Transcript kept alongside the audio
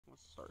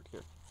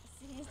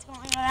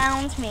going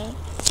around me.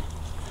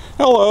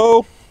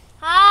 Hello.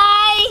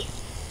 Hi.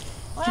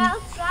 We're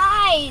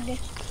outside.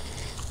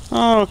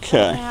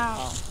 Okay.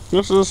 Wow.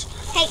 This is...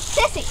 Hey,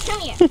 Sissy,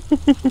 come here.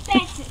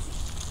 Bad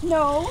Sissy.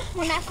 No,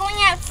 we're not going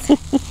out.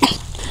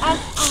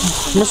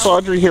 Miss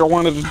Audrey here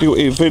wanted to do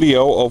a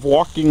video of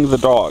walking the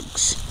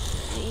dogs.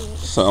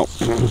 So...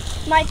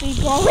 Might be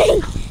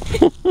going.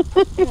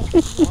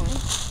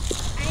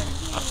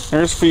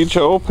 Here's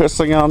Fijo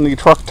pissing on the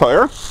truck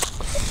tire.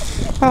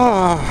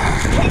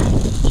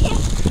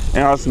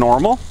 As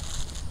normal.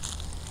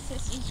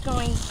 Sissy's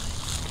going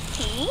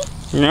pee.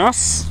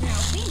 Yes. Now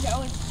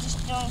Fijo is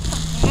just doing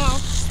something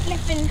else,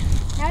 sniffing.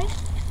 Right?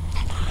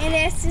 And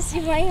there's Sissy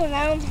running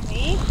around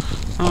me.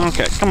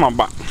 Okay, come on,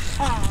 Bob.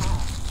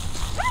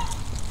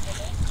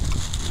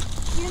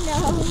 You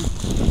know.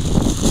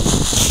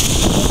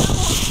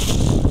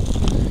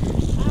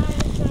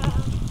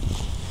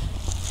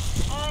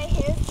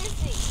 Here's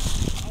Sissy.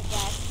 I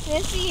guess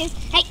Sissy is.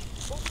 Hey!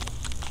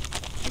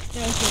 Let's go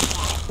do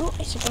that. Oh,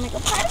 is she gonna go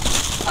party?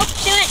 Oh,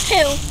 she went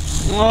too.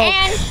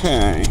 Okay.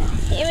 And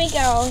here we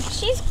go.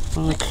 She's.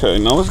 Okay,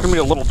 now this is gonna be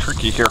a little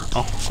tricky here.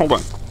 Oh, hold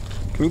on.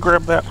 Can you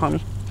grab that,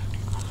 honey?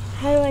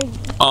 How do I?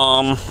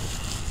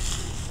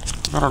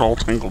 Got it all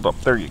tangled up.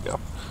 There you go.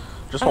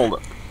 Just hold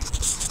it.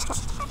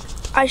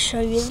 I'll show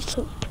you the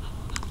poop.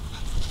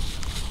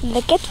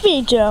 Look at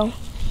Fijo.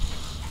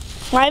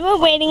 While we're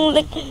waiting,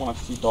 look. I don't want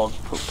to see dogs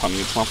poop, honey.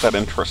 It's not that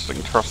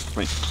interesting. Trust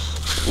me.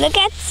 Look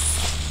at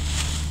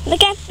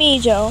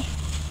Fijo.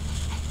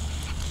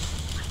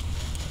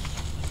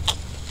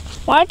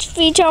 Watch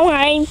Fijo.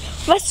 I'm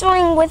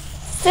wrestling with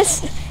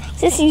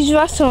Sissy's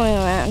wrestling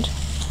around.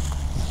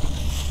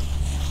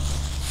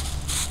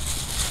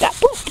 Got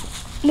poop.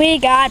 We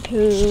got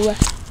poo.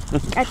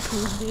 Got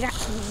poo. We got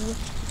poo.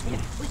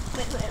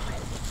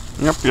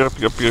 Yep.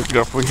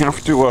 We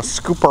have to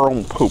scoop our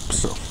own poop,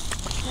 so.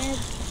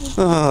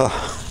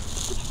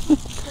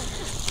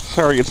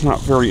 Sorry, it's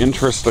not very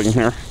interesting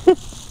here.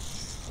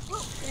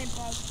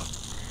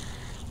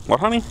 What,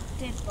 honey?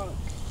 Dead bug.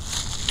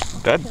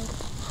 Dead?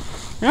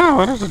 Yeah,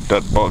 that is a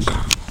dead bug.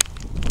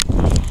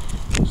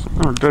 Some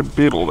kind of dead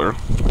beetle there.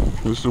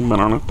 You zoom in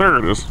on it. There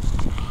it is.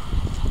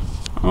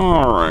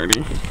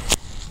 Alrighty.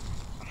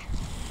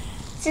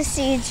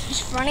 Sissy is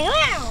just running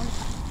around.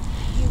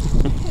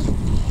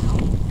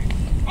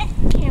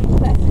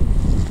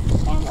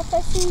 Camera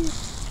person.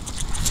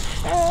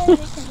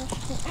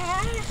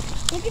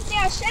 You can see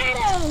our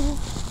shadows.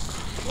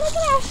 Look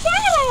at our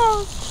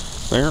shadows.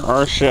 There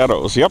are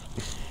shadows, yep.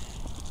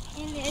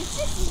 And there's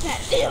Sissy's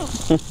head. Ew.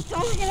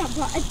 Don't look at our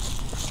butt.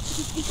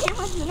 The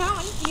camera does not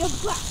want to see your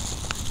butt.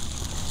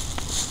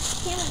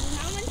 The camera does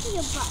not want to see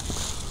your butt.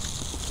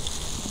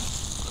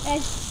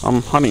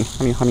 Honey,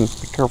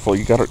 be careful.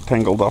 You got it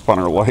tangled up on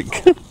her leg.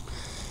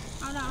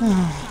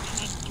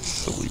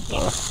 Silly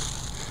dog.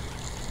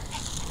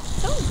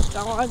 Those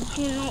dogs,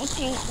 you know,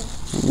 tangle.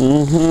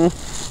 Mm-hmm.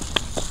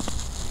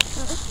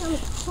 Some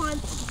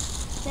quads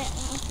that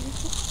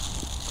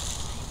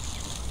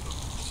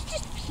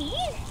just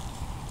peed?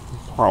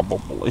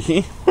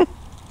 Probably.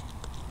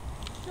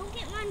 Don't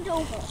get runned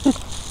over. That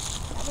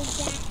was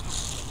that.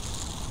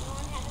 No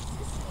one had a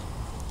sissy.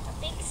 A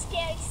big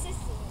scary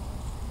sissy.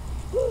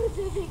 Who's a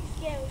big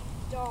scary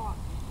dog?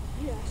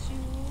 Yes,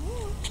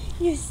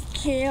 you're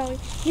scary.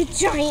 You're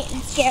giant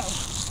and scary.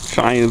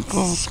 Giant, this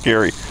is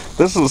scary.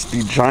 This is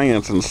the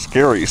giant and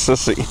scary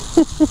sissy.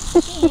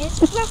 She is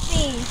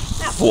fluffy.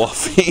 Not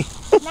Fluffy.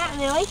 Not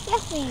really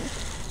fluffy.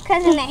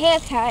 Because in the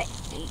haircut.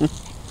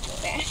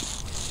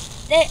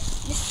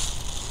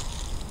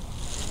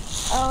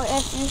 Oh,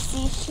 if you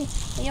see,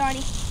 she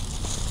already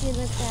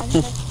looks at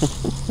it.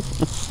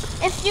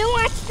 If you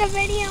watch the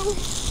video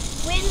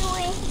when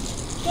we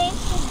gave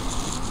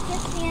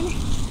Sissy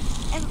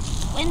and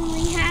when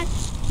we had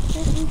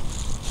Sissy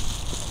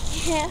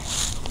hair.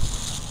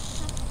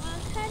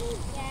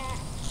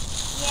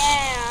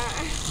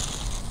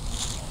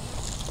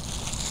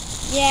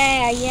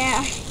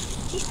 Yeah.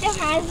 She still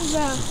has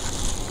those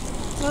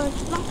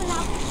fluffing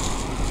up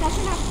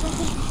with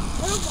a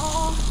little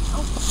ball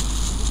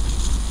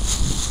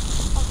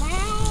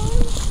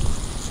around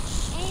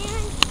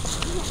and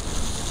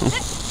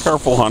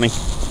Careful, honey.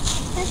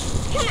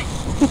 come on,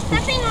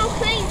 stop being all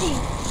crazy.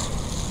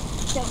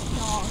 Don't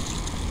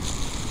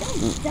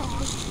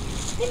dog.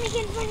 Let me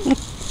get running.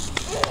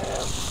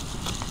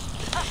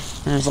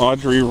 There's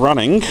Audrey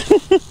running. I'm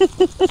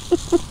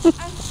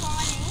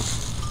farting.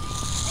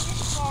 I'm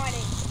just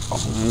farting.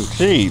 Oh,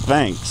 gee,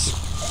 thanks.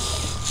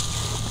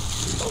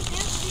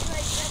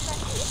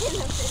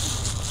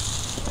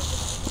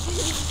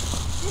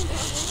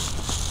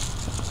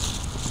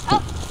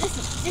 Oh, this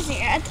is I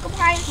have to go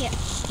behind here.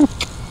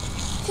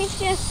 Take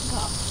just go.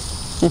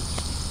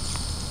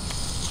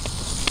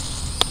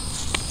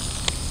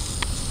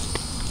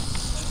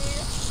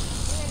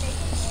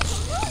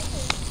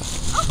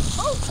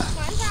 Oh,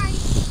 sorry.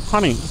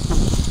 Honey,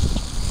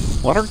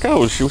 let her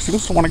go. She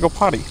seems to want to go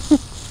potty.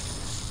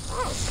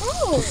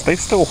 Oh. Stay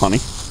still, honey.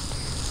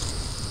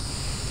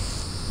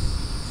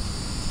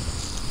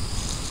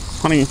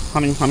 honey,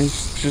 honey, honey.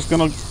 She's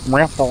gonna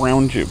wrap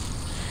around you.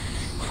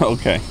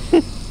 Okay.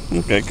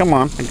 Okay, come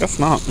on. I guess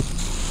not.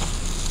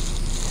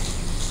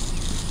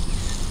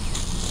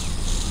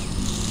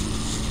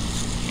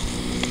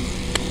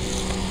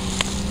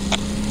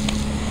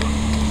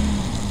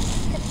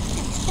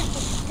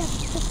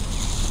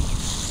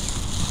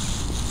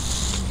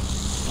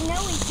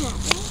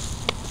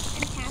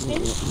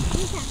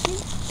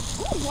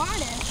 Oh,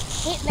 water.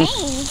 It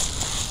rains.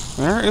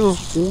 There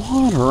is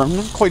water. I'm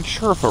not quite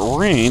sure if it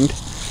rained.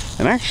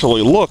 It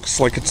actually looks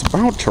like it's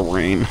about to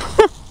rain.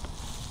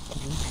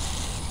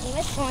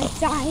 Let's go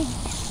inside.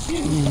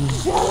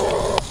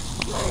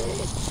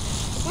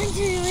 Run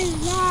to your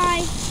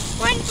life.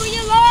 Run for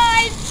your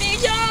life,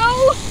 Bijo.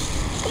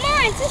 Come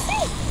on,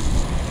 sissy.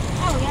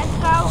 Oh, let's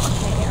go.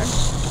 Okay, there.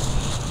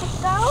 Let's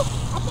go.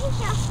 I think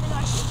she has to go.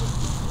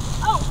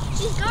 Oh,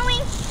 she's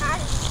going.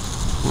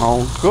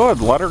 Oh,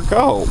 good. Let her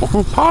go.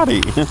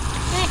 Potty. Went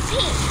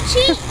pee. She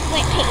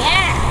went pee.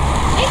 Yeah.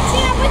 It's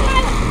up with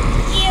my...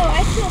 Ew,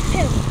 I feel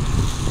poop.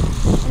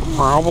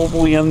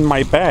 Probably in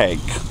my bag.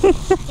 Ew.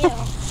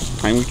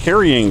 I'm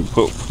carrying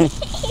poop. Ew.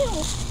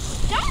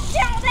 Don't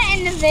tell that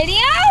in the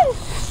video.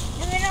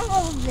 In the middle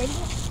of the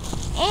video.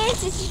 And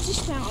it's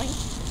just snowing.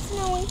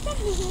 Snowing.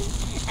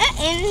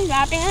 And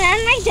wrapping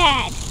around my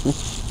dad.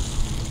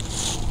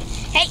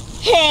 Hey,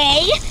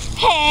 hey,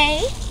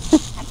 hey.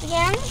 Up to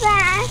get on the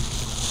back.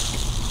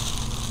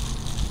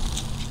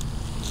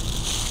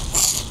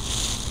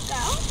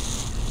 Go.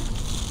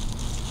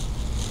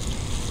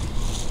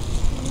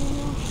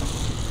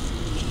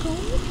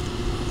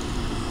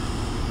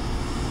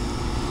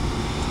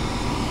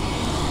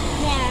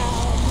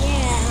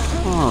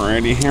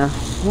 Alrighty here.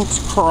 Let's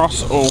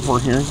cross over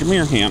here. Give me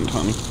your hand,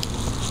 honey. Wait,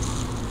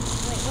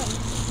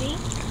 see?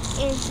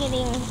 It's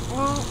getting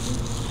long.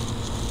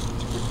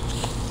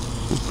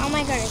 How am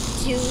I going to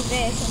do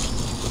this?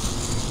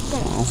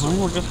 Well,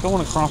 we're just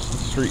going across the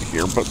street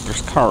here, but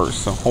there's cars,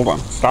 so hold on.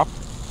 Stop.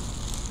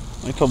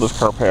 Wait till this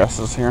car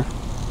passes here.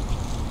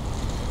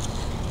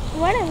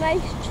 What a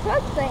nice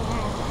truck they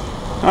have.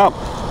 Oh,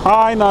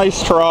 hi,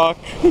 nice truck.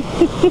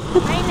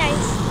 Very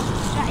nice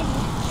driving.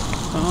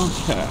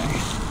 Okay.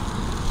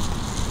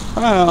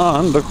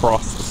 And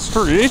across the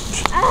street.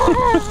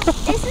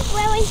 This is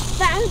where we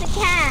found the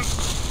cat.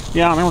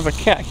 Yeah, there was a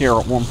cat here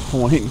at one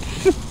point.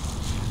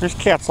 There's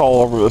cats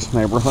all over this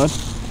neighborhood.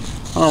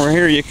 Over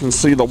here you can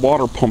see the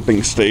water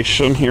pumping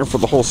station here for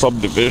the whole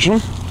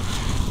subdivision.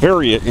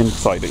 Very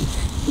exciting.